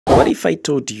What if I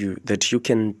told you that you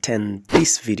can turn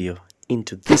this video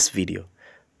into this video,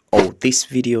 or this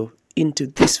video into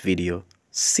this video,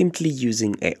 simply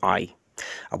using AI?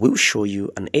 I will show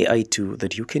you an AI tool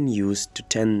that you can use to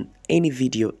turn any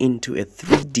video into a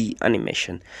 3D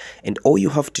animation, and all you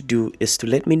have to do is to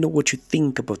let me know what you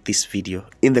think about this video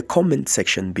in the comment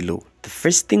section below. The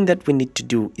first thing that we need to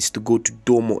do is to go to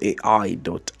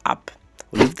domoai.app.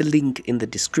 I'll leave the link in the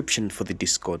description for the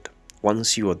Discord.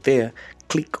 Once you are there,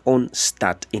 click on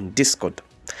Start in Discord.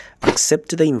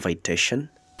 Accept the invitation.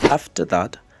 After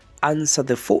that, answer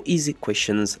the 4 easy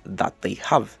questions that they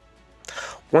have.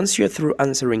 Once you're through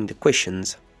answering the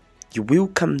questions, you will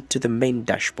come to the main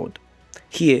dashboard.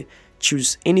 Here,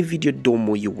 choose any video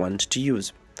demo you want to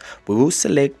use. We will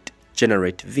select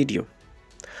Generate Video.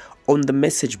 On the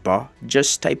message bar,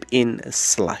 just type in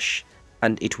 /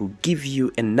 and it will give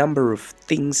you a number of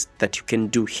things that you can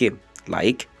do here,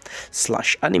 like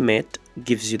 /animate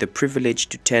gives you the privilege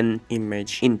to turn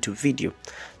image into video.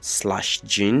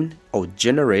 /gen or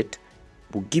generate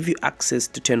will give you access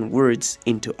to turn words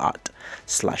into art.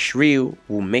 /reel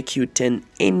will make you turn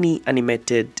any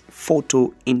animated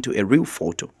photo into a real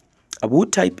photo. I will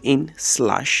type in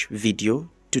 /video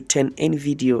to turn any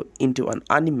video into an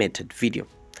animated video.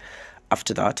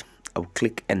 After that, I will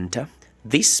click enter.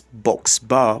 This box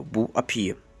bar will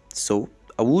appear, so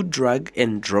I will drag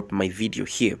and drop my video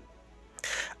here.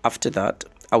 After that,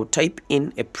 I will type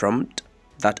in a prompt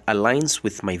that aligns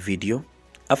with my video.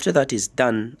 After that is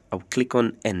done, I'll click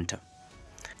on enter.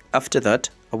 After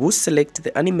that, I will select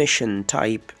the animation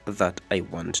type that I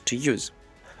want to use.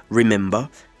 Remember,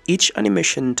 each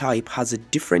animation type has a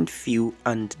different feel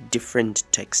and different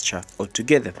texture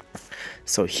altogether.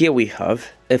 So here we have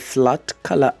a flat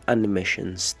color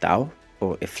animation style,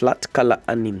 or a flat color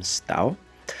anime style,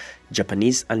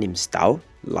 Japanese anime style,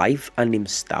 live anime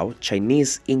style,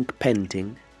 Chinese ink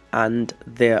painting, and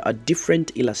there are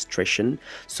different illustrations,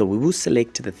 so we will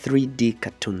select the 3D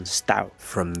cartoon style.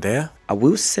 From there, I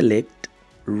will select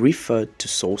refer to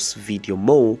source video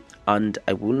more, and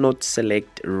I will not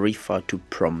select refer to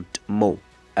prompt more,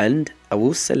 and I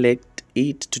will select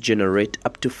it to generate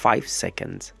up to 5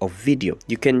 seconds of video.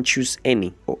 You can choose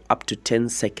any, or up to 10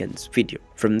 seconds video.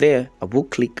 From there, I will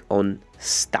click on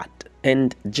start,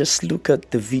 and just look at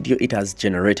the video it has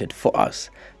generated for us.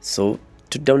 So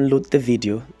to download the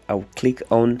video, I'll click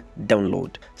on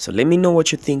download. So let me know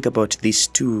what you think about these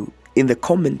two in the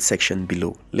comment section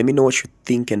below. Let me know what you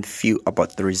think and feel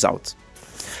about the results.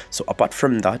 So apart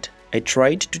from that, I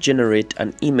tried to generate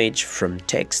an image from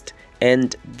text,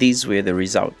 and these were the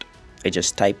result. I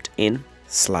just typed in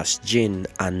 /gen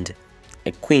and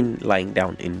a queen lying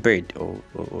down in bed, or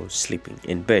sleeping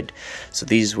in bed. So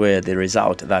these were the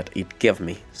result that it gave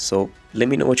me. So let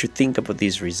me know what you think about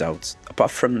these results.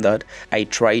 Apart from that, I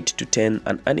tried to turn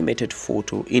an animated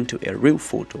photo into a real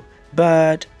photo,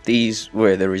 but these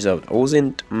were the result. I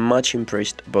wasn't much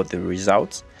impressed about the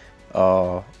results,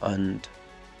 and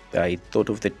I thought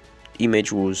of the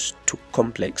image was too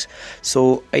complex.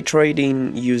 So I tried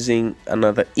in using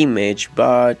another image,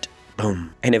 but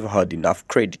boom, I never had enough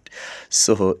credit,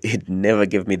 so it never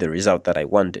gave me the result that I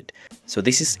wanted. So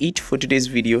this is it for today's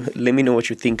video. Let me know what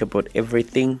you think about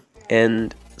everything,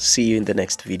 and see you in the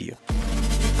next video.